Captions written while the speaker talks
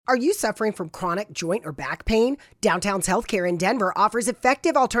Are you suffering from chronic joint or back pain? Downtown's Healthcare in Denver offers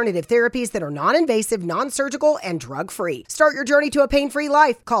effective alternative therapies that are non-invasive, non-surgical, and drug-free. Start your journey to a pain-free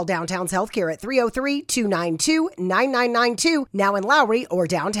life. Call Downtown's Healthcare at 303-292-9992, now in Lowry or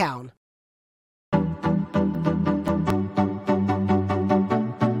downtown.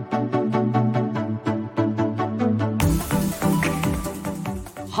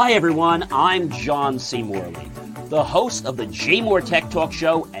 Hi everyone, I'm John C. Morley, the host of the J. Moore Tech Talk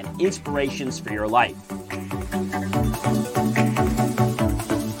Show and Inspirations for Your Life.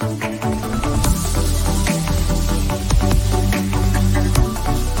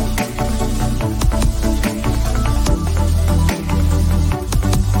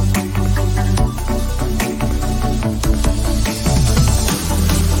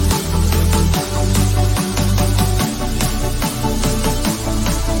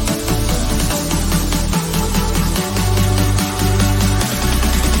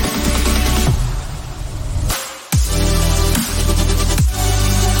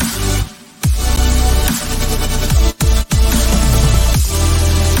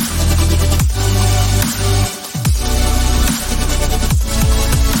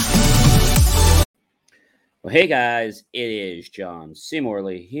 Hey guys, it is John C.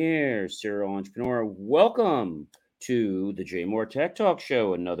 Morley here, serial entrepreneur. Welcome to the J. Moore Tech Talk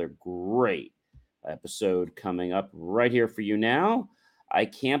Show. Another great episode coming up right here for you now. I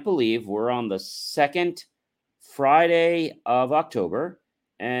can't believe we're on the second Friday of October,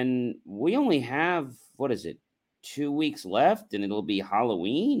 and we only have, 2 weeks left, and it'll be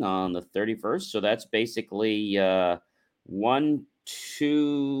Halloween on the 31st. So that's basically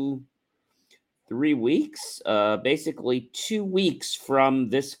 3 weeks, basically 2 weeks from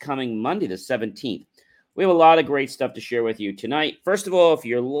this coming Monday, the 17th. We have a lot of great stuff to share with you tonight. First of all, if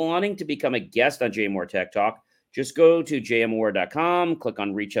you're wanting to become a guest on J. Moore Tech Talk, just go to jmoore.com, click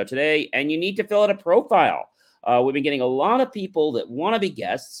on Reach Out Today, and you need to fill out a profile. We've been getting a lot of people that want to be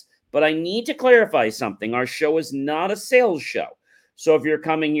guests, but I need to clarify something. Our show is not a sales show. So if you're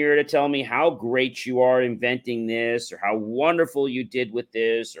coming here to tell me how great you are inventing this, or how wonderful you did with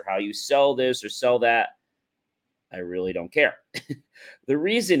this, or how you sell this or sell that, I really don't care. The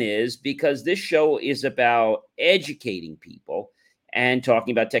reason is because this show is about educating people and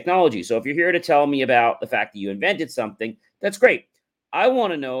talking about technology. So if you're here to tell me about the fact that you invented something, that's great. I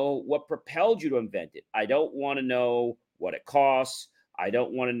want to know what propelled you to invent it. I don't want to know what it costs. I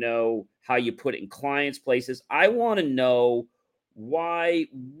don't want to know how you put it in clients' places. I want to know why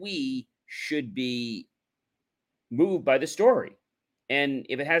we should be moved by the story. And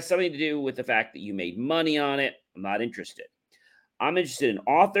if it has something to do with the fact that you made money on it, I'm not interested. I'm interested in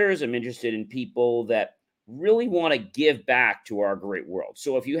authors. I'm interested in people that really want to give back to our great world.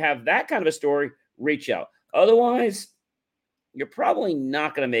 So if you have that kind of a story, reach out. Otherwise, you're probably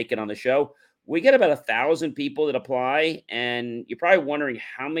not going to make it on the show. We get about 1,000 people that apply, and you're probably wondering,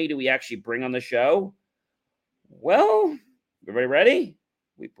 how many do we actually bring on the show? Well, everybody ready?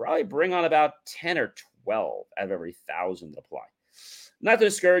 We probably bring on about 10 or 12 out of every 1,000 that apply. Not to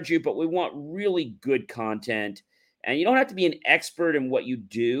discourage you, but we want really good content. And you don't have to be an expert in what you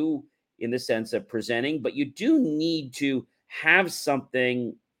do in the sense of presenting, but you do need to have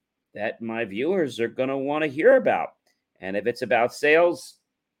something that my viewers are going to want to hear about. And if it's about sales,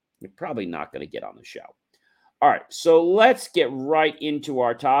 you're probably not going to get on the show. All right, so let's get right into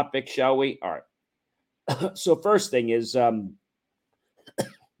our topic, shall we? All right. So first thing is,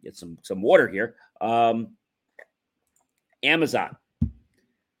 get some water here. Amazon.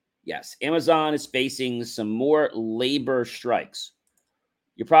 Yes, Amazon is facing some more labor strikes.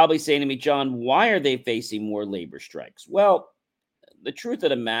 You're probably saying to me, John, why are they facing more labor strikes? Well, the truth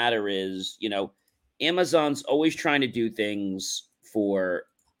of the matter is, Amazon's always trying to do things for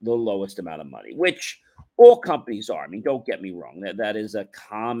the lowest amount of money, which all companies are. I mean, don't get me wrong. That is a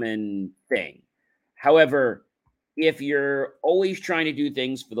common thing. However, if you're always trying to do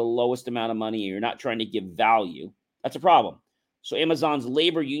things for the lowest amount of money and you're not trying to give value, that's a problem. So Amazon's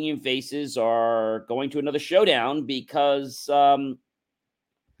labor union faces are going to another showdown because the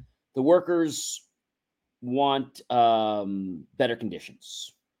workers want better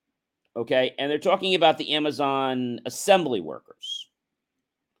conditions. Okay. And they're talking about the Amazon assembly workers.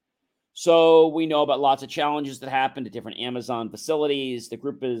 So we know about lots of challenges that happened at different Amazon facilities. The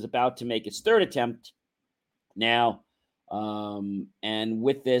group is about to make its third attempt now. And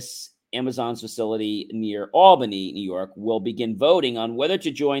with this, Amazon's facility near Albany, New York, will begin voting on whether to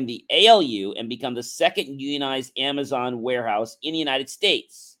join the ALU and become the second unionized Amazon warehouse in the United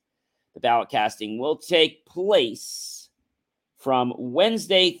States. The ballot casting will take place from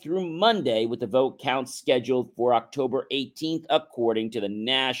Wednesday through Monday, with the vote count scheduled for October 18th, according to the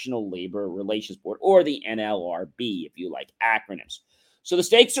National Labor Relations Board, or the NLRB, if you like acronyms. So the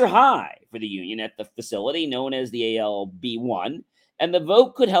stakes are high for the union at the facility known as the ALB1, and the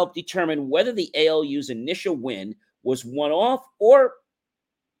vote could help determine whether the ALU's initial win was one-off or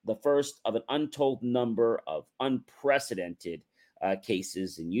the first of an untold number of unprecedented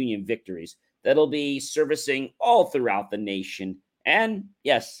cases and union victories that'll be servicing all throughout the nation and,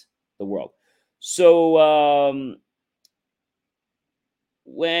 yes, the world. So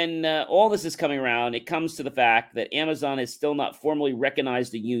when all this is coming around, it comes to the fact that Amazon has still not formally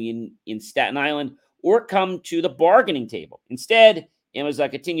recognized the union in Staten Island or come to the bargaining table. Instead, Amazon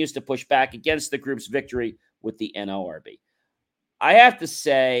continues to push back against the group's victory with the NLRB. I have to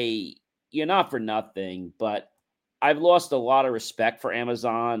say, you're not for nothing, but I've lost a lot of respect for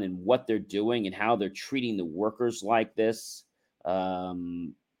Amazon and what they're doing and how they're treating the workers like this.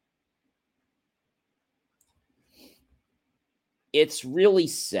 It's really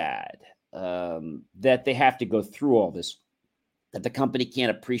sad that they have to go through all this, that the company can't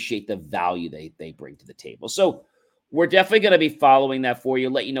appreciate the value they bring to the table. So we're definitely going to be following that for you,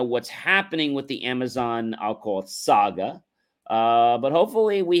 let you know what's happening with the Amazon, I'll call it saga. But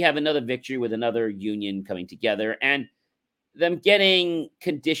hopefully we have another victory with another union coming together and them getting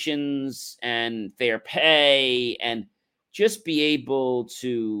conditions and fair pay and just be able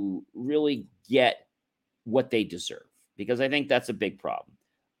to really get what they deserve, because I think that's a big problem.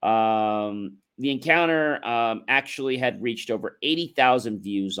 The encounter actually had reached over 80,000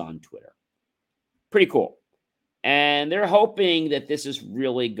 views on Twitter. Pretty cool. And they're hoping that this is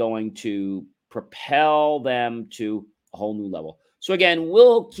really going to propel them to a whole new level. So again,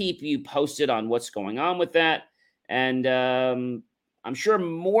 we'll keep you posted on what's going on with that. And I'm sure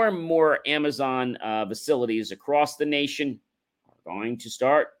more and more Amazon facilities across the nation are going to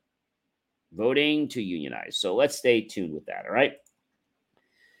start voting to unionize. So let's stay tuned with that, all right?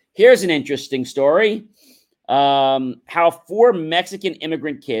 Here's an interesting story. How 4 Mexican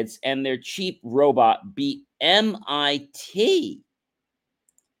immigrant kids and their cheap robot beat MIT.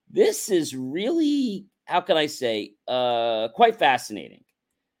 This is really, how can I say, quite fascinating.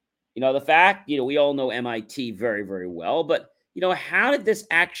 You know, the fact, we all know MIT very, very well, but, how did this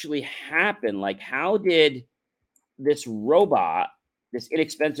actually happen? Like, how did this robot, this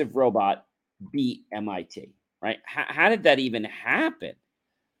inexpensive robot, beat MIT, right? How did that even happen?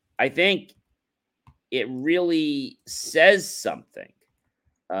 I think it really says something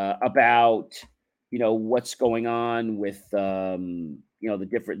about, what's going on with, the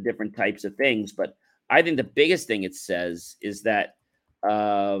different types of things. But I think the biggest thing it says is that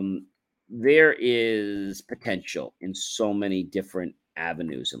there is potential in so many different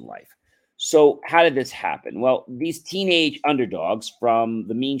avenues in life. So how did this happen? Well, these teenage underdogs from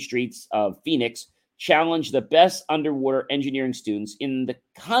the mean streets of Phoenix challenged the best underwater engineering students in the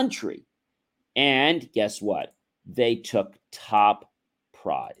country. And guess what? They took top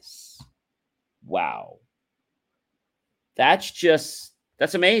prize. Wow. That's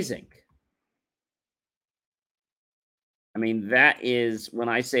amazing. I mean, that is, when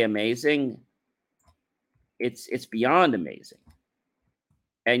I say amazing, it's beyond amazing.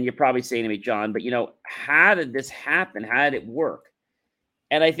 And you're probably saying to me, John, but how did this happen? How did it work?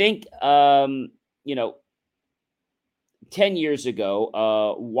 And I think 10 years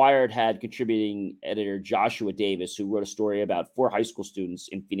ago, Wired had contributing editor Joshua Davis, who wrote a story about 4 high school students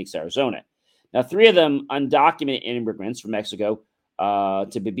in Phoenix, Arizona. Now, 3 of them, undocumented immigrants from Mexico,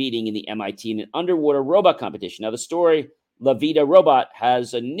 to be beating in the MIT in an underwater robot competition. Now, the story, La Vida Robot,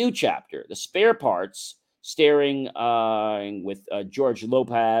 has a new chapter. The spare parts, starring with George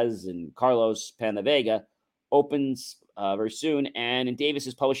Lopez and Carlos Panavega, opens very soon. And Davis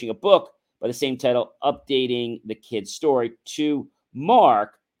is publishing a book by the same title, updating the kid's story to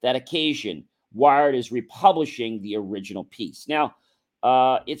mark that occasion. Wired is republishing the original piece. Now,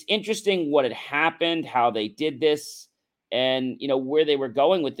 it's interesting what had happened, how they did this, and where they were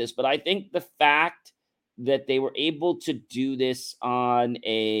going with this. But I think the fact that they were able to do this on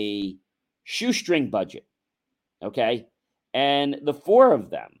a shoestring budget, okay, and the 4 of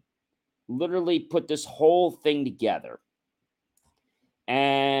them literally put this whole thing together.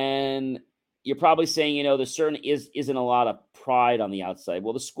 And you're probably saying, there certainly isn't a lot of pride on the outside.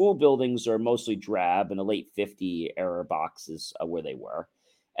 Well, the school buildings are mostly drab in the late 50 era boxes where they were.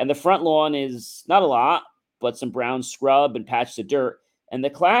 And the front lawn is not a lot, but some brown scrub and patches of dirt. And the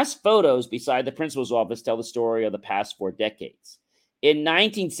class photos beside the principal's office tell the story of the past 4 decades. In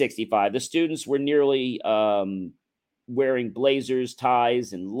 1965, the students were nearly wearing blazers,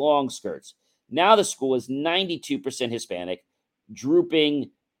 ties, and long skirts. Now the school is 92% Hispanic,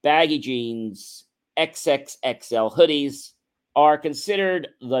 drooping baggy jeans, XXXL hoodies are considered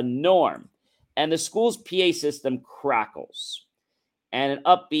the norm, and the school's PA system crackles, and an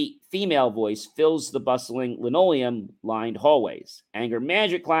upbeat female voice fills the bustling linoleum-lined hallways. Anger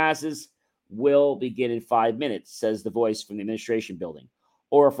management classes will begin in 5 minutes, says the voice from the administration building.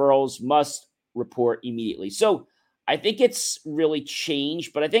 Or referrals must report immediately. So I think it's really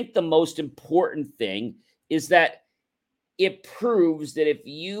changed, but I think the most important thing is that it proves that if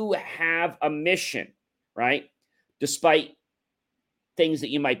you have a mission, right, despite things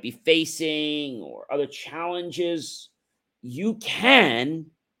that you might be facing or other challenges, you can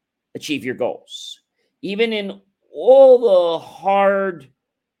achieve your goals. Even in all the hard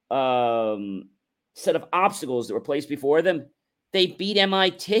set of obstacles that were placed before them, they beat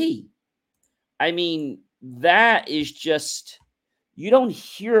MIT. I mean, that is just, you don't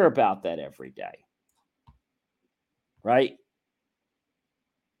hear about that every day, right?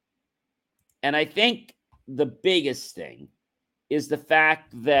 And I think the biggest thing is the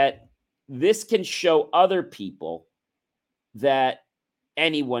fact that this can show other people that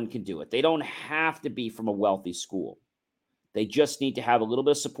anyone can do it. They don't have to be from a wealthy school. They just need to have a little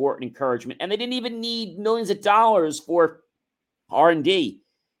bit of support and encouragement. And they didn't even need millions of dollars for R&D.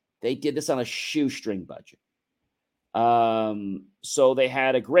 They did this on a shoestring budget. So they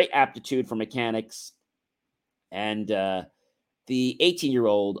had a great aptitude for mechanics. And the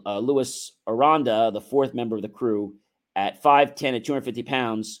 18-year-old Louis Aranda, the fourth member of the crew, at 5'10" and 250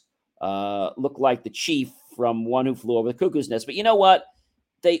 pounds, looked like the chief from One Who Flew Over the Cuckoo's Nest. But you know what?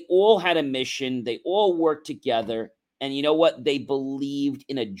 They all had a mission. They all worked together. And you know what? They believed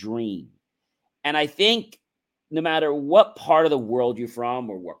in a dream. And I think no matter what part of the world you're from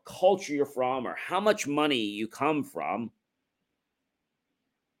or what culture you're from or how much money you come from,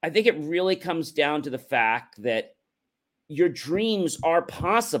 I think it really comes down to the fact that your dreams are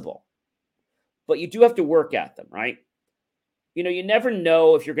possible, but you do have to work at them, right? You know, you never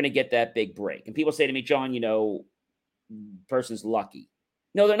know if you're going to get that big break. And people say to me, John, you know, person's lucky.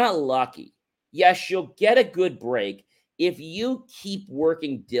 No, they're not lucky. Yes, you'll get a good break if you keep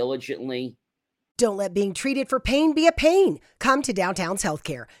working diligently. Don't let being treated for pain be a pain. Come to Downtown's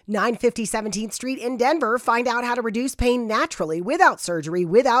Healthcare, 950 17th Street in Denver. Find out how to reduce pain naturally, without surgery,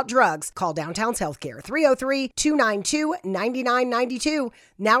 without drugs. Call Downtown's Healthcare, 303-292-9992,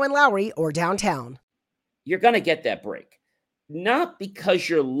 now in Lowry or downtown. You're going to get that break. Not because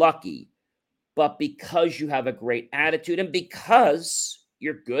you're lucky, but because you have a great attitude and because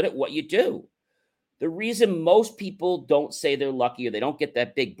you're good at what you do. The reason most people don't say they're lucky or they don't get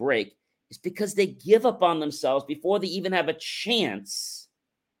that big break is because they give up on themselves before they even have a chance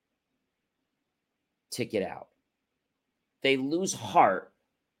to get out. They lose heart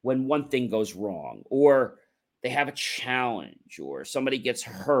when one thing goes wrong, or they have a challenge, or somebody gets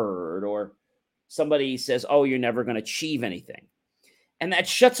hurt, or somebody says, oh, you're never going to achieve anything. And that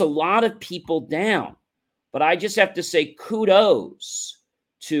shuts a lot of people down. But I just have to say kudos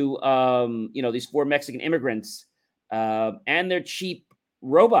to, these 4 Mexican immigrants and their cheap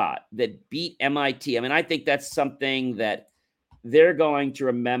robot that beat MIT. I mean, I think that's something that they're going to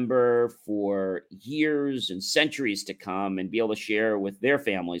remember for years and centuries to come and be able to share with their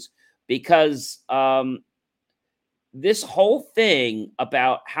families, because this whole thing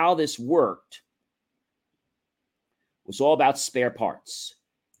about how this worked was all about spare parts.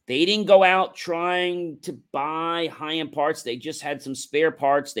 They didn't go out trying to buy high-end parts. They just had some spare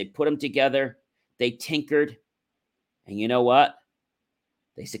parts. They put them together. They tinkered. And you know what?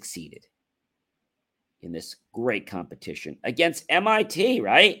 They succeeded in this great competition against MIT,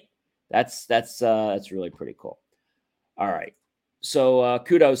 right? That's really pretty cool. All right. So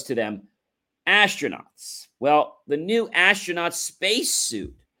kudos to them. Astronauts. Well, the new astronaut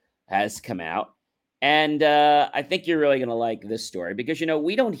spacesuit has come out. And I think you're really going to like this story because, you know,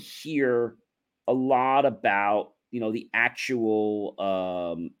 we don't hear a lot about, you know, the actual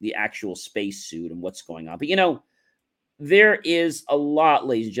spacesuit and what's going on. But, you know, there is a lot,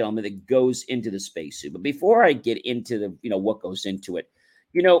 ladies and gentlemen, that goes into the spacesuit. But before I get into the, you know, what goes into it,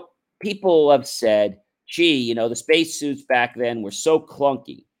 you know, people have said, gee, you know, the spacesuits back then were so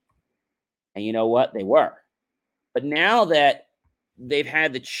clunky. And you know what? They were. But now that they've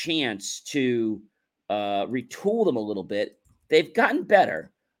had the chance to retool them a little bit, they've gotten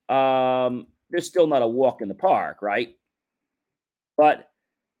better. They're still not a walk in the park, right? But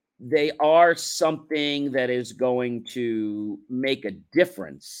they are something that is going to make a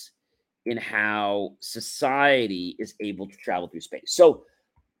difference in how society is able to travel through space. So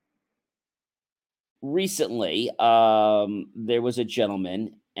recently, there was a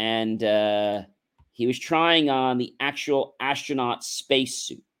gentleman, and he was trying on the actual astronaut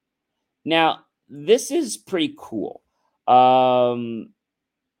spacesuit. Now, this is pretty cool.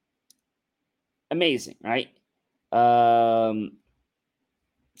 Amazing, right?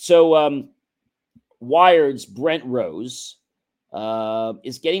 So Wired's Brent Rose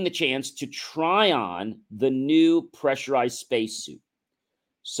is getting the chance to try on the new pressurized spacesuit.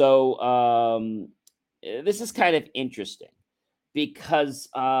 So this is kind of interesting because,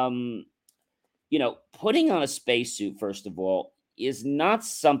 putting on a spacesuit, first of all, is not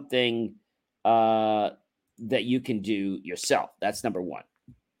something that you can do yourself. That's number one.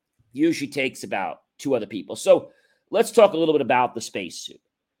 Usually takes about two other people. So let's talk a little bit about the spacesuit.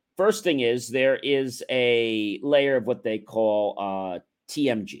 First thing is there is a layer of what they call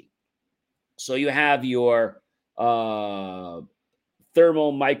TMG. So you have your thermal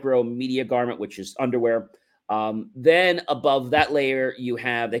micro media garment, which is underwear. Then above that layer, you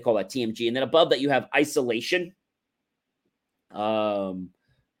have, they call that TMG. And then above that, you have isolation, to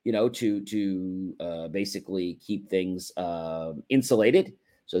basically keep things insulated.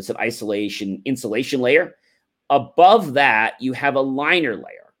 So it's an insulation layer. Above that, you have a liner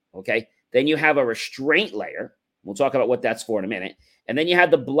layer, okay? Then you have a restraint layer. We'll talk about what that's for in a minute. And then you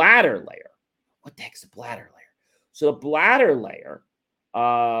have the bladder layer. What the heck's the bladder layer? So the bladder layer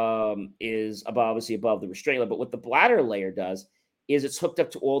is obviously above the restraint layer. But what the bladder layer does is it's hooked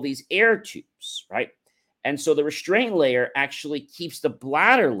up to all these air tubes, right? And so the restraint layer actually keeps the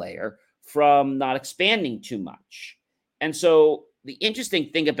bladder layer from not expanding too much. And so the interesting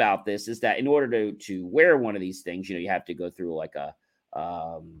thing about this is that in order to wear one of these things, you have to go through like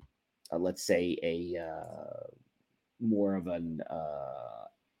let's say a more of an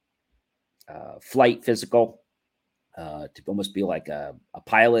flight physical to almost be like a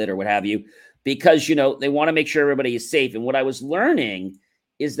pilot or what have you, because, they want to make sure everybody is safe. And what I was learning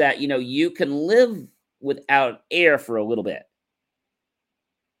is that, you can live without air for a little bit,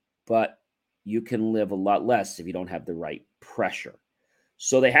 but you can live a lot less if you don't have the right pressure.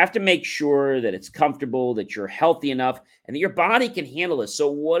 So they have to make sure that it's comfortable, that you're healthy enough, and that your body can handle this. So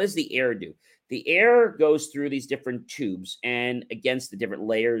what does the air do? The air goes through these different tubes and against the different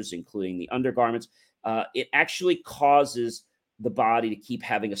layers, including the undergarments. It actually causes the body to keep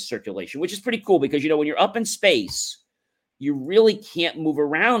having a circulation, which is pretty cool because, when you're up in space, you really can't move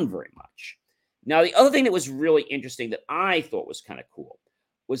around very much. Now, the other thing that was really interesting that I thought was kind of cool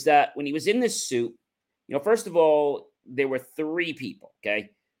was that when he was in this suit, first of all, there were three people, okay?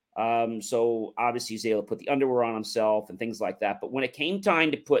 So obviously he's able to put the underwear on himself and things like that. But when it came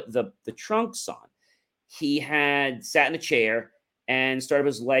time to put the trunks on, he had sat in a chair and started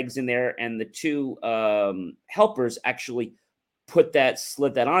his legs in there, and the two helpers actually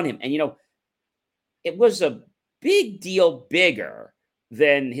slid that on him. And, it was a big deal bigger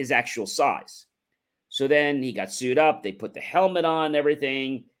than his actual size. So then he got suited up, they put the helmet on,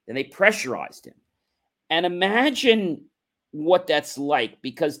 everything, then they pressurized him. And imagine what that's like,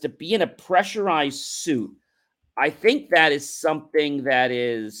 because to be in a pressurized suit, I think that is something that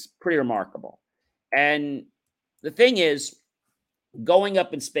is pretty remarkable. And the thing is, going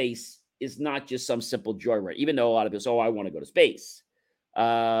up in space is not just some simple joyride, even though a lot of people say, I want to go to space.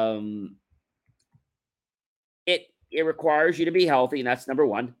 It requires you to be healthy, and that's number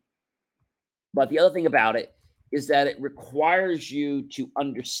one. But the other thing about it is that it requires you to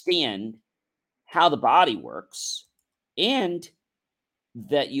understand how the body works, and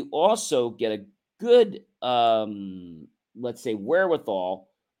that you also get a good, let's say, wherewithal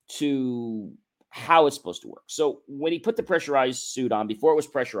to how it's supposed to work. So when he put the pressurized suit on, before it was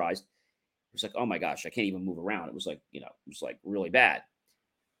pressurized, it was like, oh my gosh, I can't even move around. It was like, it was like really bad.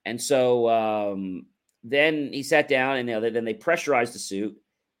 And so then he sat down, and then they pressurized the suit.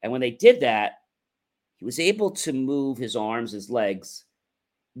 And when they did that, he was able to move his arms, his legs,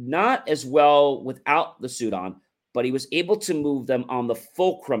 not as well without the suit on, but he was able to move them on the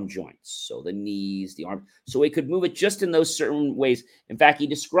fulcrum joints. So the knees, the arms. So he could move it just in those certain ways. In fact, he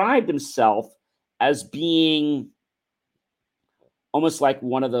described himself as being almost like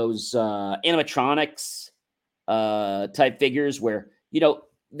one of those animatronics type figures where,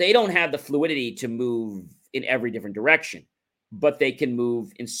 they don't have the fluidity to move in every different direction, but they can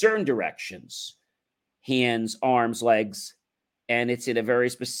move in certain directions, hands, arms, legs, and it's in a very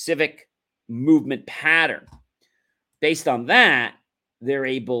specific movement pattern. Based on that, they're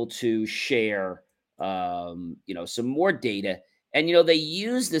able to share, some more data. And, they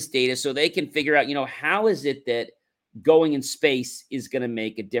use this data so they can figure out, how is it that going in space is going to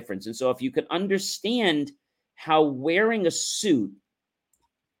make a difference? And so if you can understand how wearing a suit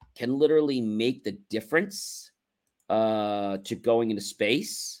can literally make the difference to going into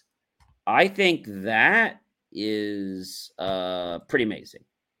space, I think that is pretty amazing.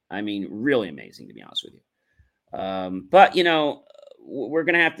 I mean, really amazing, to be honest with you. But we're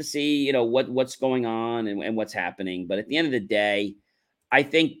gonna have to see, what's going on and what's happening. But at the end of the day, I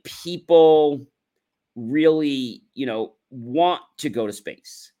think people really, want to go to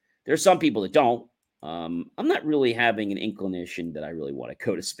space. There's some people that don't. I'm not really having an inclination that I really want to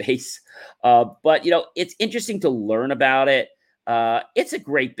go to space. But it's interesting to learn about it. It's a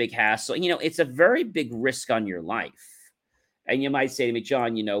great big hassle. It's a very big risk on your life. And you might say to me,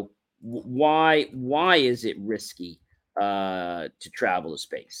 John, why is it risky to travel to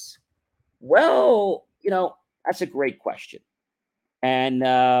space? Well, that's a great question.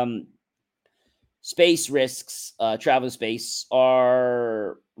 And space risks, travel to space,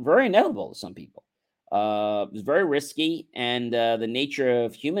 are very inevitable to some people. It's very risky, and the nature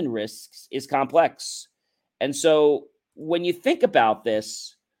of human risks is complex. And so, when you think about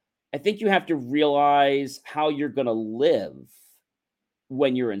this, I think you have to realize how you're going to live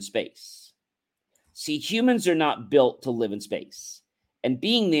when you're in space. See, humans are not built to live in space, and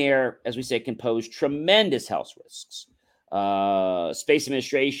being there, as we say, can pose tremendous health risks. Space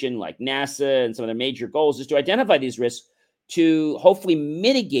Administration, like NASA, and some of their major goals is to identify these risks to hopefully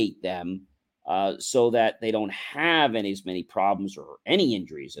mitigate them so that they don't have as many problems or any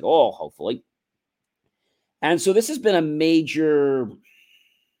injuries at all, hopefully. And so this has been a major,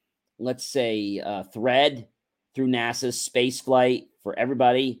 let's say, thread through NASA's space flight for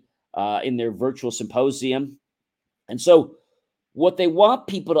everybody in their virtual symposium. And so what they want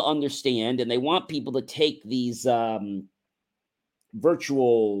people to understand, and they want people to take these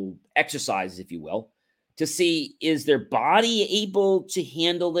virtual exercises, if you will, to see, is their body able to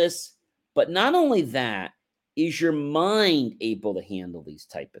handle this? But not only that, is your mind able to handle these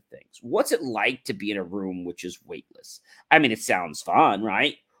type of things? What's it like to be in a room which is weightless? I mean, it sounds fun,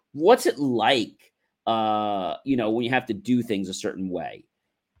 right? What's it like, when you have to do things a certain way?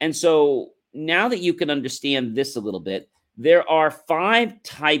 And so now that you can understand this a little bit, there are 5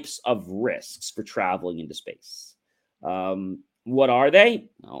 types of risks for traveling into space. What are they?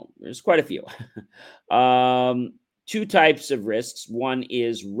 Well, there's quite a few. 2 types of risks. One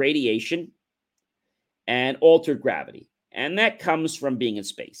is radiation and altered gravity. And that comes from being in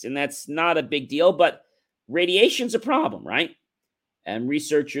space. And that's not a big deal, but radiation's a problem, right? And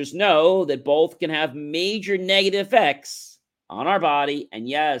researchers know that both can have major negative effects on our body. And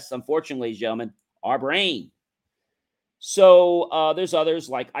yes, unfortunately, ladies and gentlemen, our brain. So there's others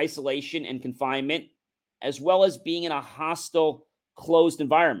like isolation and confinement, as well as being in a hostile, closed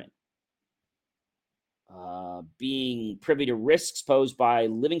environment. Being privy to risks posed by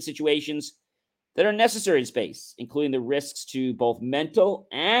living situations that are necessary in space, including the risks to both mental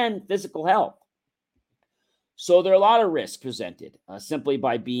and physical health. So there are a lot of risks presented simply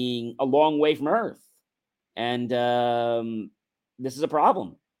by being a long way from Earth. And this is a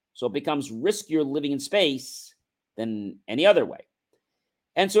problem. So it becomes riskier living in space than any other way.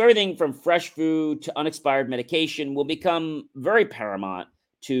 And so everything from fresh food to unexpired medication will become very paramount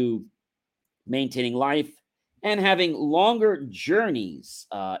to maintaining life and having longer journeys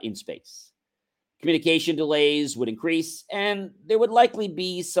in space. Communication delays would increase, and there would likely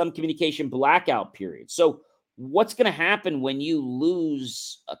be some communication blackout periods. So what's going to happen when you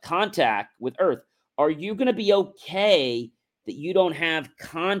lose a contact with Earth? Are you going to be okay that you don't have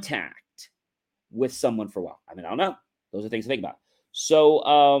contact with someone for a while? I mean, I don't know. Those are things to think about. So,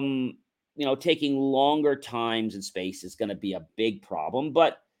 taking longer times in space is going to be a big problem,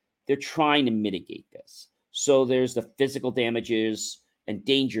 but they're trying to mitigate this. So there's the physical damages and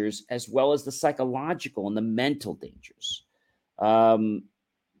dangers, as well as the psychological and the mental dangers.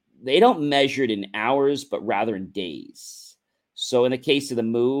 They don't measure it in hours, but rather in days. So in the case of the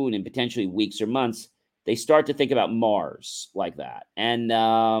moon and potentially weeks or months, they start to think about Mars like that. And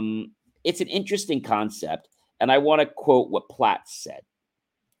it's an interesting concept. And I want to quote what Platt said.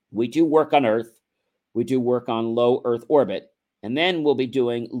 We do work on Earth. We do work on low Earth orbit. And then we'll be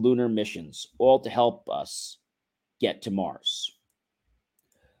doing lunar missions, all to help us get to Mars.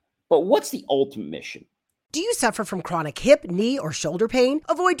 But what's the ultimate mission? Do you suffer from chronic hip, knee, or shoulder pain?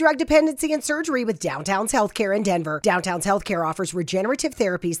 Avoid drug dependency and surgery with Downtown's Healthcare in Denver. Downtown's Healthcare offers regenerative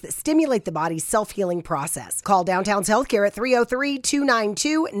therapies that stimulate the body's self-healing process. Call Downtown's Healthcare at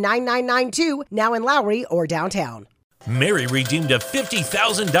 303-292-9992, now in Lowry or downtown. Mary redeemed a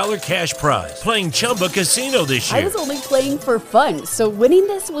 $50,000 cash prize playing Chumba Casino this year. I was only playing for fun, so winning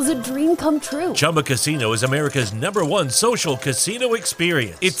this was a dream come true. Chumba Casino is America's #1 social casino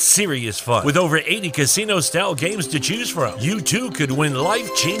experience. It's serious fun. With over 80 casino-style games to choose from, you too could win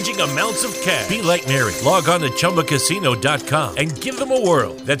life-changing amounts of cash. Be like Mary. Log on to ChumbaCasino.com and give them a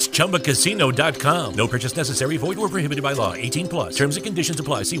whirl. That's ChumbaCasino.com. No purchase necessary. Void where prohibited by law. 18 plus. Terms and conditions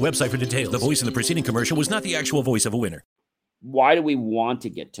apply. See website for details. The voice in the preceding commercial was not the actual voice of a winner. Why do we want to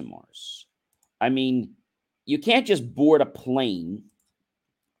get to Mars? I mean, you can't just board a plane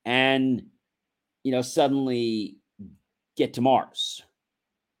and, suddenly get to Mars.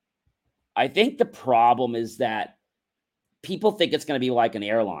 I think the problem is that people think it's going to be like an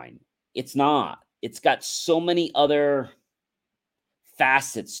airline. It's not. It's got so many other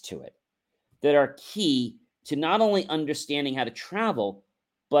facets to it that are key to not only understanding how to travel,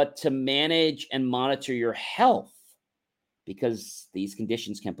 but to manage and monitor your health, because these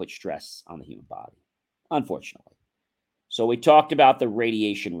conditions can put stress on the human body, unfortunately. So we talked about the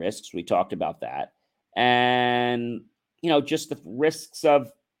radiation risks. We talked about that. And, just the risks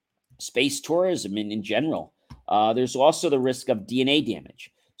of space tourism in general. There's also the risk of DNA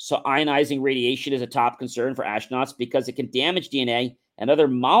damage. So ionizing radiation is a top concern for astronauts because it can damage DNA and other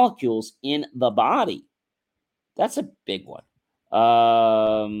molecules in the body. That's a big one.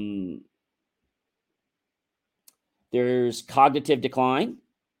 There's cognitive decline.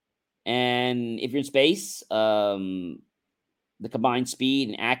 And if you're in space, the combined speed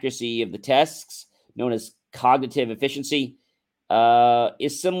and accuracy of the tests, known as cognitive efficiency,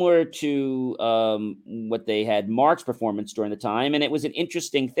 is similar to what they had Mark's performance during the time. And it was an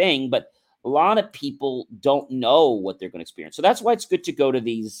interesting thing, but a lot of people don't know what they're going to experience. So that's why it's good to go to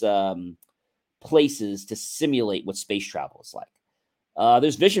these places to simulate what space travel is like.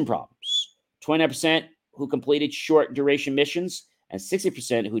 There's vision problems. 29% who completed short duration missions and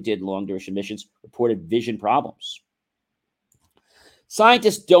 60% who did long duration missions reported vision problems.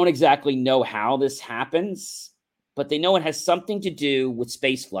 Scientists don't exactly know how this happens, but they know it has something to do with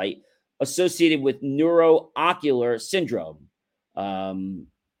spaceflight associated with neuroocular syndrome. And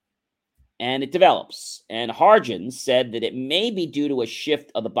it develops. And Hargens said that it may be due to a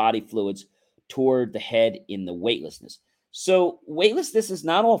shift of the body fluids toward the head in the weightlessness. So weightlessness is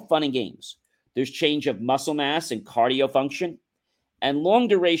not all fun and games. There's change of muscle mass and cardio function. And long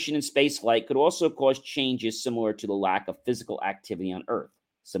duration in spaceflight could also cause changes similar to the lack of physical activity on Earth,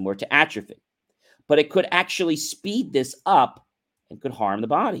 similar to atrophy. But it could actually speed this up and could harm the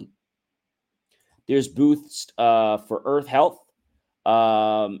body. There's boosts for Earth health.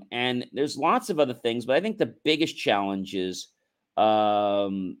 And there's lots of other things, but I think the biggest challenge is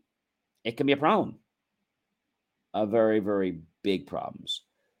it can be a problem. A very, very big problems.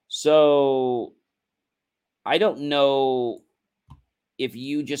 So I don't know if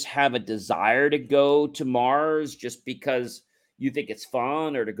you just have a desire to go to Mars just because you think it's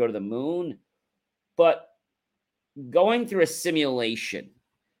fun, or to go to the moon, but going through a simulation,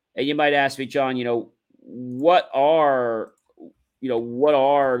 and you might ask me, John, what are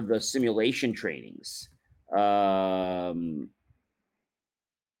the simulation trainings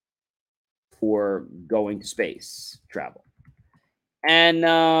for going to space travel? And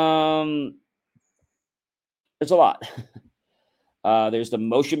there's a lot. There's the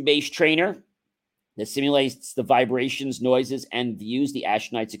motion-based trainer that simulates the vibrations, noises, and views the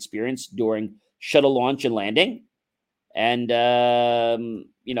astronauts experience during shuttle launch and landing. And,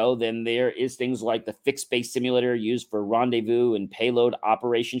 then there is things like the fixed space simulator used for rendezvous and payload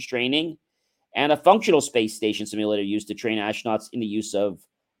operations training, and a functional space station simulator used to train astronauts in the use of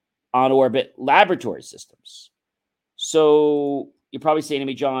on-orbit laboratory systems. So you're probably saying to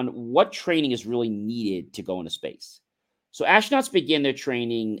me, John, what training is really needed to go into space? So astronauts begin their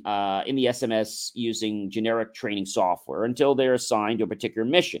training in the SMS using generic training software until they're assigned to a particular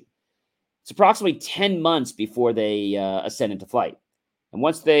mission. It's approximately 10 months before they ascend into flight. And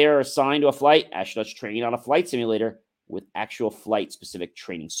once they are assigned to a flight, astronauts train on a flight simulator with actual flight-specific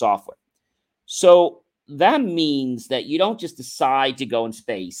training software. So that means that you don't just decide to go in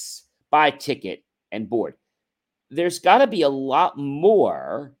space, buy a ticket, and board. There's got to be a lot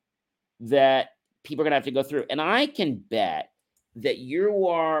more that people are going to have to go through. And I can bet that you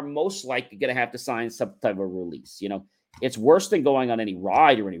are most likely going to have to sign some type of release. It's worse than going on any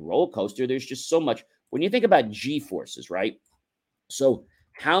ride or any roller coaster. There's just so much. When you think about G-forces, right? So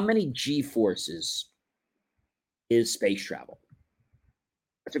how many G-forces is space travel?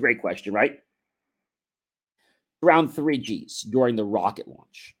 That's a great question, right? Around 3 Gs during the rocket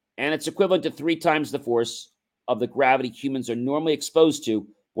launch. And it's equivalent to 3 times the force of the gravity humans are normally exposed to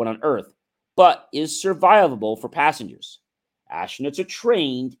when on Earth. but is survivable for passengers. Astronauts are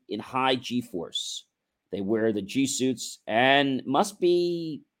trained in high G-force. They wear the G-suits and must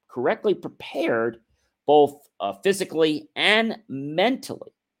be correctly prepared both physically and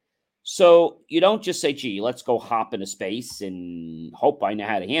mentally. So you don't just say, gee, let's go hop into space and hope I know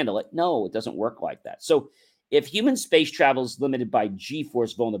how to handle it. No, it doesn't work like that. So if human space travel is limited by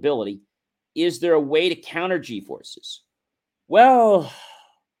G-force vulnerability, is there a way to counter G-forces? Well,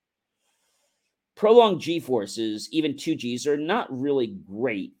 prolonged G-forces, even 2Gs, are not really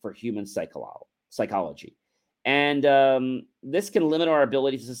great for human psychology. And this can limit our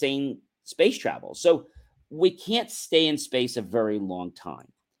ability to sustain space travel. So we can't stay in space a very long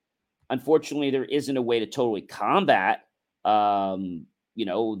time. Unfortunately, there isn't a way to totally combat, the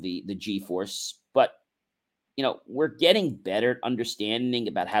G-force, but, we're getting better at understanding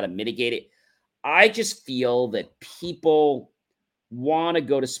about how to mitigate it. I just feel that people want to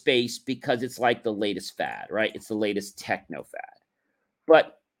go to space because it's like the latest fad, right? It's the latest techno fad.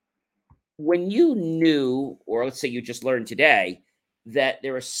 But when you knew, or let's say you just learned today, that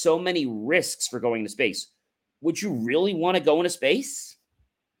there are so many risks for going to space, would you really want to go into space?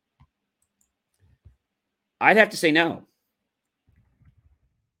 I'd have to say no.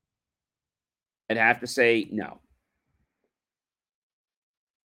 I'd have to say no.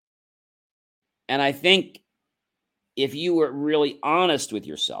 And I think if you were really honest with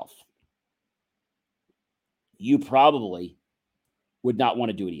yourself, you probably would not want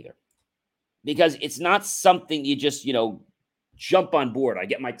to do it either. Because it's not something you just, jump on board. I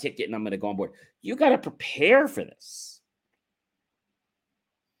get my ticket and I'm going to go on board. You got to prepare for this.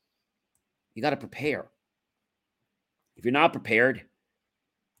 You got to prepare. If you're not prepared,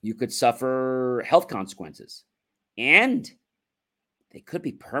 you could suffer health consequences. And they could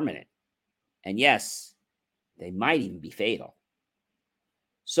be permanent. And yes, they might even be fatal.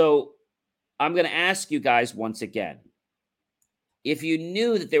 So I'm going to ask you guys once again, if you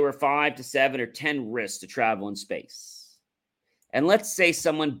knew that there were 5 to 7 or 10 risks to travel in space, and let's say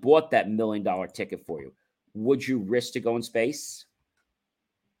someone bought that $1 million ticket for you, would you risk to go in space?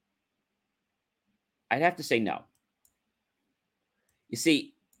 I'd have to say no. You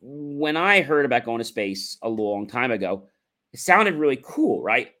see, when I heard about going to space a long time ago, it sounded really cool,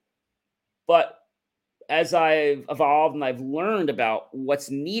 right? But as I've evolved and I've learned about what's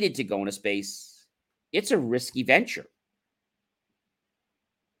needed to go into space, it's a risky venture.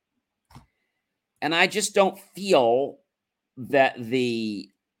 And I just don't feel that the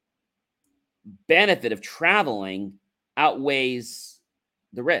benefit of traveling outweighs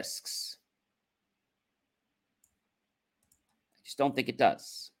the risks. I just don't think it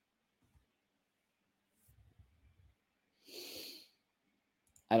does.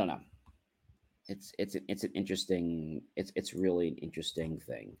 I don't know. It's an interesting, it's really an interesting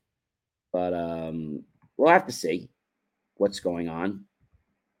thing. But we'll have to see what's going on.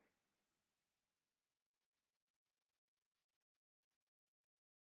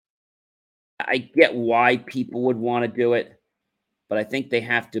 I get why people would want to do it, but I think they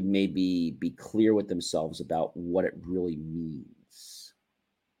have to maybe be clear with themselves about what it really means,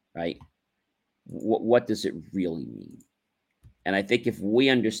 right? What does it really mean? And I think if we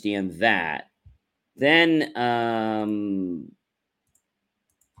understand that, then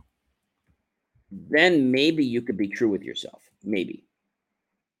maybe you could be true with yourself. Maybe.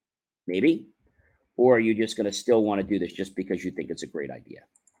 Or are you just going to still want to do this just because you think it's a great idea?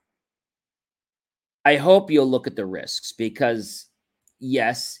 I hope you'll look at the risks because,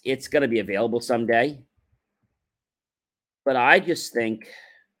 yes, it's going to be available someday. But I just think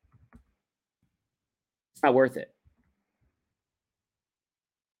it's not worth it.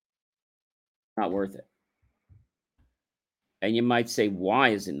 Not worth it. And you might say, why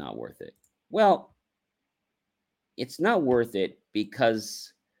is it not worth it? Well, it's not worth it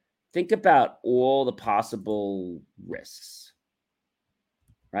because think about all the possible risks,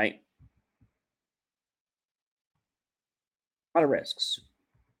 right? A lot of risks.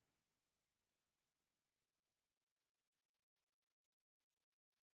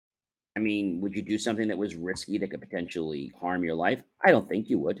 I mean, would you do something that was risky that could potentially harm your life? I don't think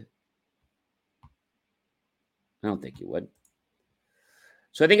you would. I don't think you would.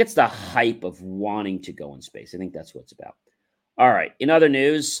 So I think it's the hype of wanting to go in space. I think that's what it's about. All right. In other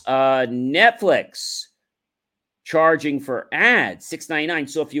news, Netflix charging for ads, $6.99.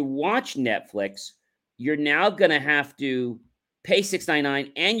 So if you watch Netflix, you're now going to have to pay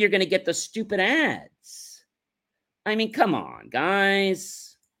 $6.99 and you're going to get the stupid ads. I mean, come on,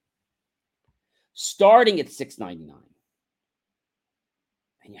 guys. Starting at $6.99.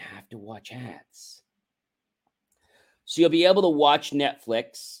 And you have to watch ads. So you'll be able to watch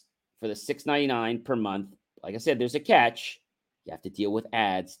Netflix for the $6.99 per month. Like I said, there's a catch. You have to deal with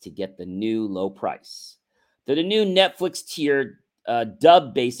ads to get the new low price. The new Netflix tier,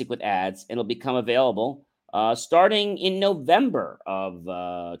 dubbed basic with ads, and it'll become available starting in November of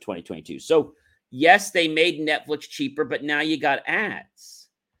 2022. So yes, they made Netflix cheaper, but now you got ads.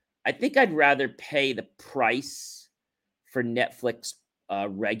 I think I'd rather pay the price for Netflix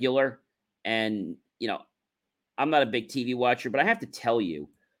regular. And, I'm not a big TV watcher, but I have to tell you,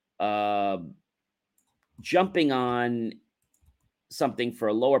 jumping on something for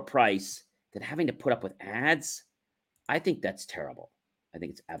a lower price than having to put up with ads, I think that's terrible. I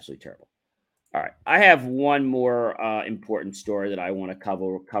think it's absolutely terrible. All right. I have one more important story that I want to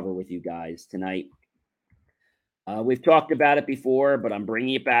cover with you guys tonight. We've talked about it before, but I'm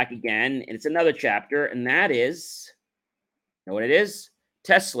bringing it back again. And it's another chapter, and that is, you know what it is?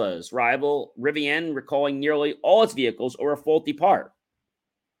 Tesla's rival Rivian recalling nearly all its vehicles over a faulty part.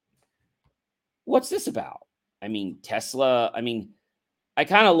 What's this about? Tesla, I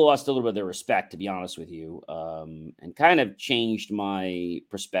kind of lost a little bit of their respect, to be honest with you, and kind of changed my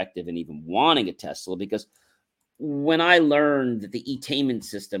perspective in even wanting a Tesla, because when I learned that the e-tainment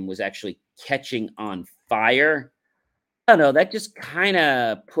system was actually catching on fire, I don't know, that just kind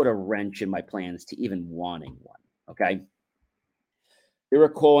of put a wrench in my plans to even wanting one, okay? They're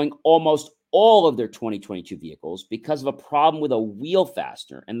recalling almost all of their 2022 vehicles because of a problem with a wheel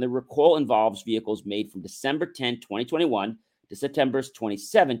fastener, and the recall involves vehicles made from December 10, 2021 to September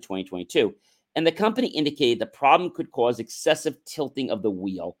 27, 2022. And the company indicated the problem could cause excessive tilting of the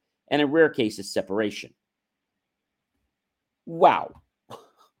wheel and, in rare cases, separation. Wow.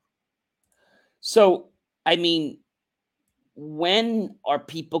 So, when are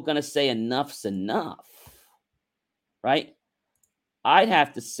people going to say enough's enough? Right? I'd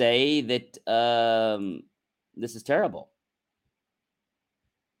have to say that this is terrible.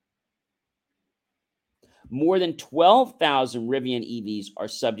 More than 12,000 Rivian EVs are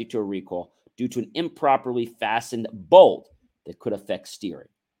subject to a recall due to an improperly fastened bolt that could affect steering.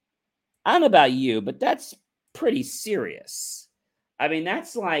 I don't know about you, but that's pretty serious.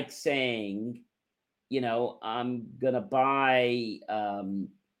 That's like saying, I'm going to buy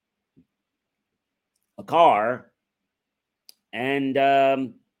a car and,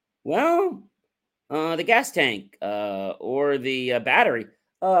 the gas tank or the battery,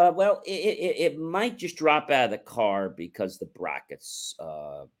 it might just drop out of the car because the brackets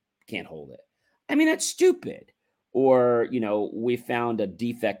can't hold it. That's stupid. Or, we found a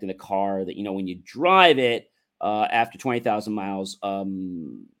defect in the car that, when you drive it after 20,000 miles,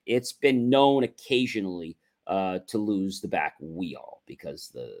 it's been known occasionally to lose the back wheel because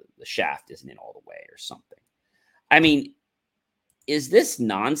the shaft isn't in all the way or something. Is this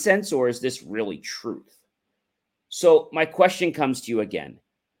nonsense or is this really truth? So my question comes to you again.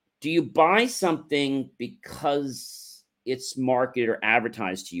 Do you buy something because it's marketed or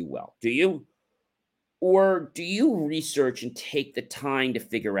advertised to you well? Do you? Or do you research and take the time to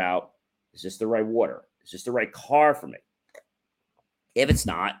figure out, is this the right water? Is this the right car for me? If it's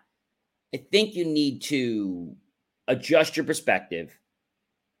not, I think you need to adjust your perspective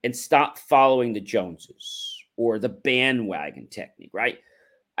and stop following the Joneses or the bandwagon technique, right?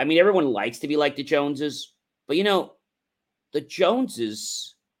 Everyone likes to be like the Joneses, but the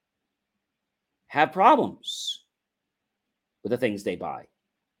Joneses have problems with the things they buy.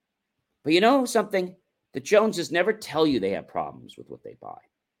 But you know something? The Joneses never tell you they have problems with what they buy.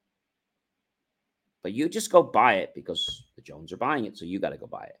 But you just go buy it because the Joneses are buying it, so you got to go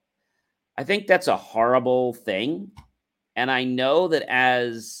buy it. I think that's a horrible thing. And I know that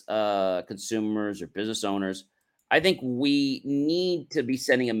as consumers or business owners, I think we need to be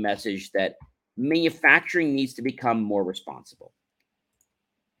sending a message that manufacturing needs to become more responsible.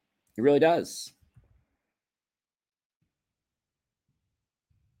 It really does.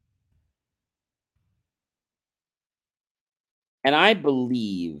 And I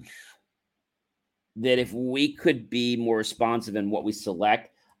believe that if we could be more responsive in what we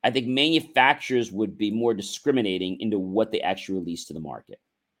select, I think manufacturers would be more discriminating into what they actually release to the market.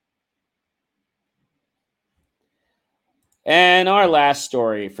 And our last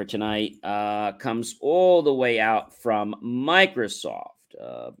story for tonight comes all the way out from Microsoft.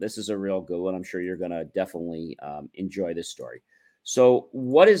 This is a real good one. I'm sure you're going to definitely enjoy this story. So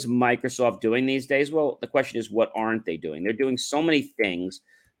what is Microsoft doing these days? Well, the question is, what aren't they doing? They're doing so many things.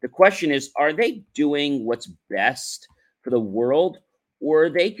 The question is, are they doing what's best for the world, or are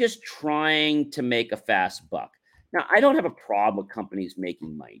they just trying to make a fast buck? Now, I don't have a problem with companies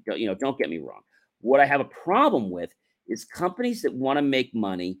making money. Don't get me wrong. What I have a problem with is companies that want to make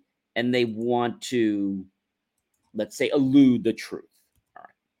money and they want to, let's say, elude the truth. All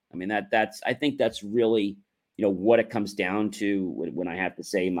right. I mean, I think that's really, what it comes down to when I have to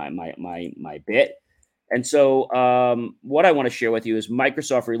say my bit. And so, what I want to share with you is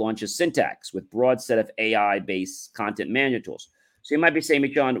Microsoft relaunches Syntax with broad set of AI-based content management tools. So you might be saying,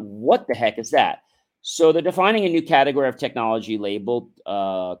 John, what the heck is that? So they're defining a new category of technology labeled,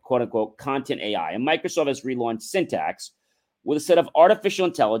 quote unquote, content AI. And Microsoft has relaunched Syntax with a set of artificial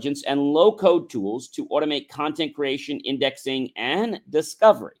intelligence and low-code tools to automate content creation, indexing, and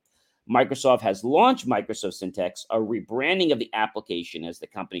discovery. Microsoft has launched Microsoft Syntax, a rebranding of the application as the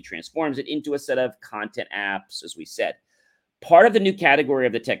company transforms it into a set of content apps, as we said. Part of the new category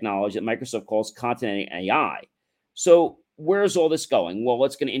of the technology that Microsoft calls content AI. So where's all this going? Well,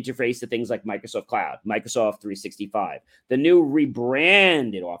 it's going to interface to things like Microsoft Cloud, Microsoft 365, the new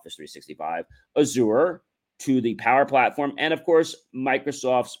rebranded Office 365, Azure, to the Power Platform, and of course,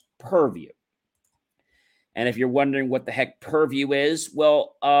 Microsoft's Purview. And if you're wondering what the heck Purview is,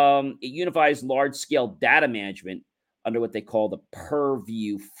 well, it unifies large-scale data management under what they call the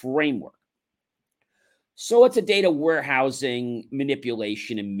Purview framework. So it's a data warehousing,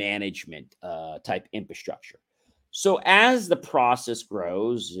 manipulation, and management type infrastructure. So as the process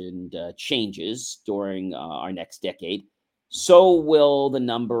grows and changes during our next decade, so will the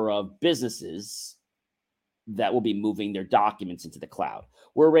number of businesses that will be moving their documents into the cloud.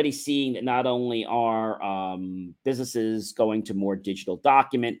 We're already seeing that not only are businesses going to more digital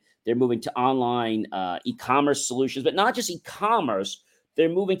document, they're moving to online e-commerce solutions, but not just e-commerce, they're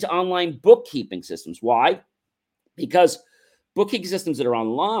moving to online bookkeeping systems. Why? Because bookkeeping systems that are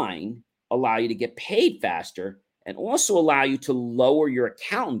online allow you to get paid faster and also allow you to lower your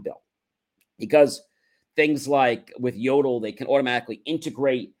accountant bill. Because things like with Yodel, they can automatically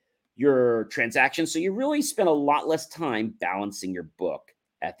integrate your transactions. So you really spend a lot less time balancing your book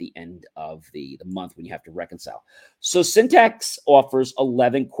at the end of the month when you have to reconcile. So Syntax offers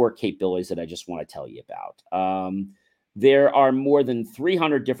 11 core capabilities that I just want to tell you about. There are more than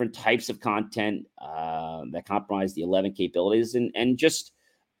 300 different types of content that comprise the 11 capabilities. And just,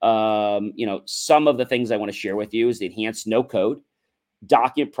 some of the things I want to share with you is the enhanced no code.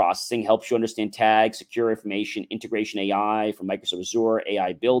 Document processing helps you understand tags, secure information, integration AI from Microsoft Azure,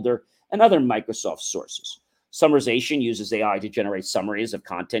 AI Builder, and other Microsoft sources. Summarization uses AI to generate summaries of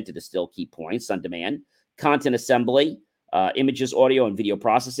content to distill key points on demand. Content assembly, images, audio, and video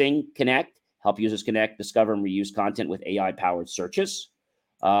processing. Connect, help users connect, discover, and reuse content with AI-powered searches.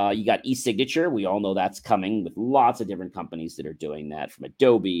 You got e-signature. We all know that's coming with lots of different companies that are doing that, from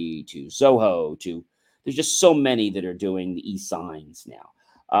Adobe to Zoho to there's just so many that are doing the e-signs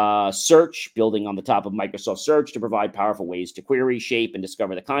now. Search, building on the top of Microsoft Search to provide powerful ways to query, shape, and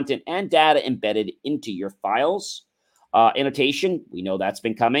discover the content and data embedded into your files. Annotation, we know that's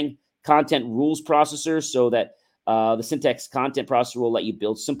been coming. Content rules processor, so that the Syntax content processor will let you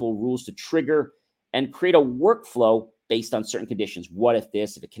build simple rules to trigger and create a workflow based on certain conditions. What if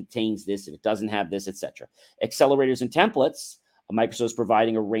this, if it contains this, if it doesn't have this, etc. Accelerators and templates. Microsoft is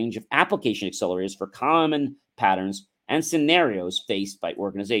providing a range of application accelerators for common patterns and scenarios faced by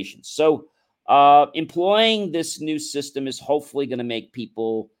organizations. So employing this new system is hopefully going to make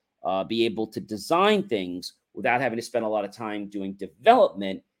people be able to design things without having to spend a lot of time doing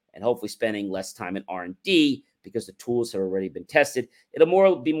development and hopefully spending less time in R&D because the tools have already been tested.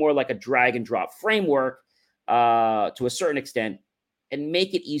 It'll be more like a drag and drop framework to a certain extent and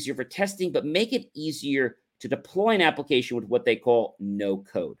make it easier for testing, but make it easier to deploy an application with what they call no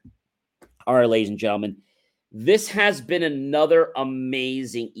code. All right, ladies and gentlemen, this has been another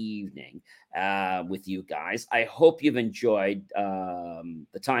amazing evening with you guys. I hope you've enjoyed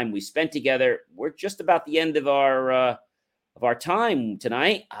the time we spent together. We're just about the end of our time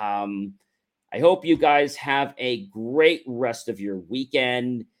tonight. I hope you guys have a great rest of your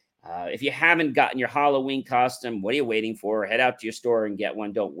weekend. If you haven't gotten your Halloween costume, what are you waiting for? Head out to your store and get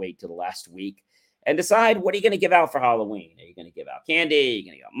one. Don't wait till the last week. And decide, what are you going to give out for Halloween? Are you going to give out candy? Are you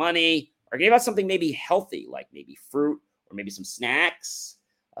going to give out money? Or give out something maybe healthy, like maybe fruit or maybe some snacks?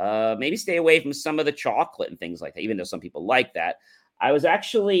 Maybe stay away from some of the chocolate and things like that, even though some people like that. I was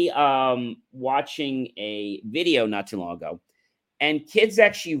actually watching a video not too long ago, and kids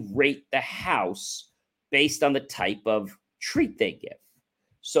actually rate the house based on the type of treat they give.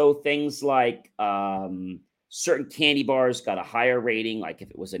 So things like certain candy bars got a higher rating, like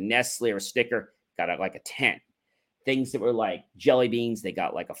if it was a Nestle or a Snicker, got like a 10. Things that were like jelly beans, they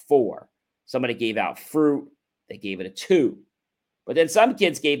got like a 4. Somebody gave out fruit, they gave it a 2. But then some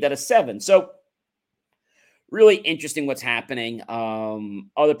kids gave that a 7. So really interesting what's happening.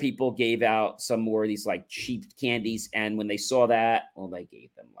 Other people gave out some more of these like cheap candies, and when they saw that, well, they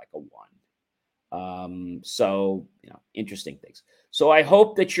gave them like a 1. So, interesting things. So I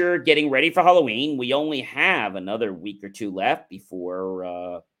hope that you're getting ready for Halloween. We only have another week or two left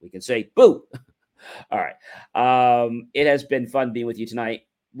before we can say boo. All right. It has been fun being with you tonight.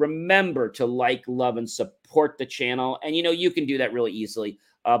 Remember to like, love, and support the channel. And, you can do that really easily.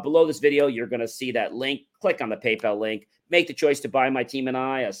 Below this video, you're going to see that link. Click on the PayPal link. Make the choice to buy my team and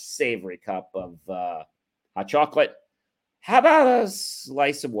I a savory cup of hot chocolate. How about a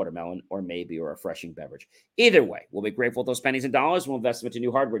slice of watermelon or maybe a refreshing beverage? Either way, we'll be grateful for those pennies and dollars. We'll invest them into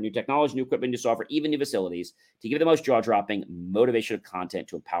new hardware, new technology, new equipment, new software, even new facilities to give you the most jaw-dropping, motivational content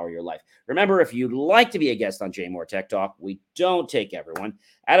to empower your life. Remember, if you'd like to be a guest on Jay Moore Tech Talk, we don't take everyone.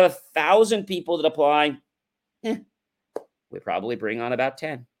 Out of 1,000 people that apply, we probably bring on about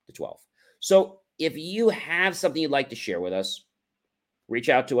 10 to 12. So if you have something you'd like to share with us, reach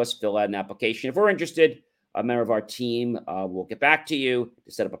out to us, fill out an application. If we're interested, a member of our team will get back to you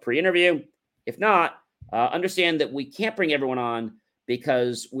to set up a pre-interview. If not, understand that we can't bring everyone on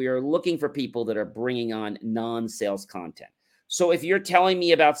because we are looking for people that are bringing on non-sales content. So if you're telling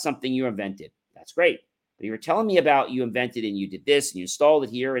me about something you invented, that's great. But if you're telling me about you invented and you did this and you installed it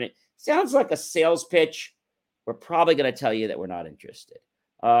here and it sounds like a sales pitch, we're probably going to tell you that we're not interested.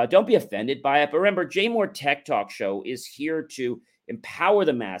 Don't be offended by it. But remember, Jay Moore Tech Talk Show is here to empower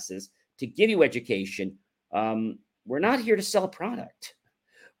the masses, to give you education. We're not here to sell a product.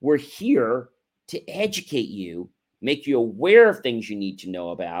 We're here to educate you, make you aware of things you need to know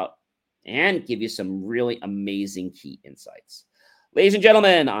about, and give you some really amazing key insights. Ladies and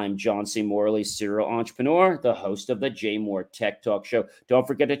gentlemen, I'm John C. Morley, serial entrepreneur, the host of the Jay Moore Tech Talk Show. Don't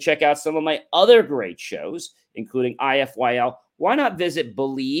forget to check out some of my other great shows, including IFYL. Why not visit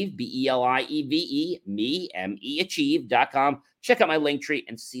Believe, Believe, me, M-E, achieve.com. Check out my link tree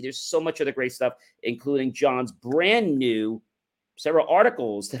and see there's so much other great stuff, including John's brand new several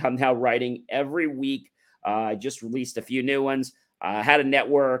articles that I'm now writing every week. I just released a few new ones. How to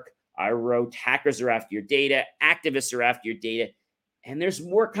network. I wrote Hackers Are After Your Data. Activists Are After Your Data. And there's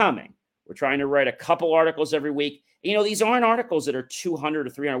more coming. We're trying to write a couple articles every week. These aren't articles that are 200 or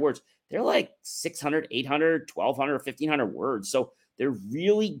 300 words. They're like 600, 800, 1,200, 1,500 words. So they're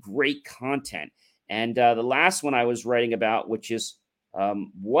really great content. And the last one I was writing about, which is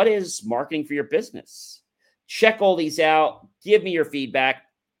what is marketing for your business? Check all these out. Give me your feedback.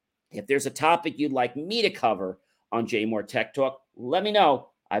 If there's a topic you'd like me to cover on Jay Moore Tech Talk, let me know.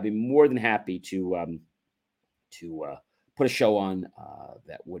 I'd be more than happy to put a show on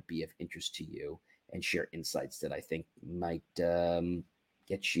that would be of interest to you and share insights that I think might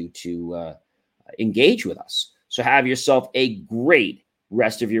get you to engage with us. So have yourself a great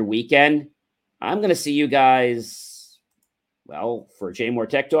rest of your weekend. I'm going to see you guys, for Jay Moore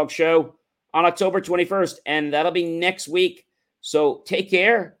Tech Talk Show on October 21st, and that'll be next week. So take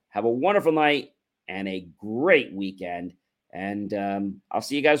care, have a wonderful night, and a great weekend. And I'll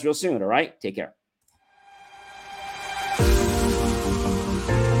see you guys real soon, all right? Take care.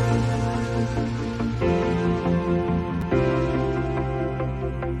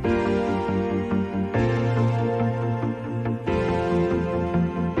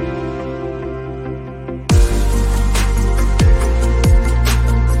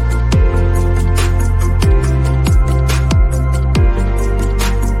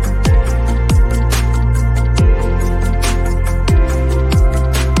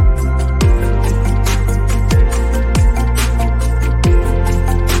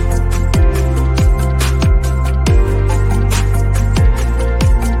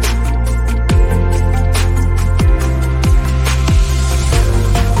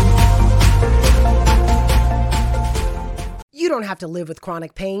 To live with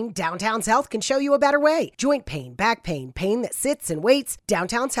chronic pain, Downtown's Health can show you a better way. Joint pain, back pain, pain that sits and waits.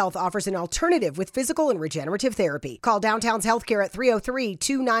 Downtown's Health offers an alternative with physical and regenerative therapy. Call Downtown's Healthcare at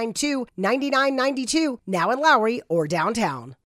 303-292-9992, now in Lowry or downtown.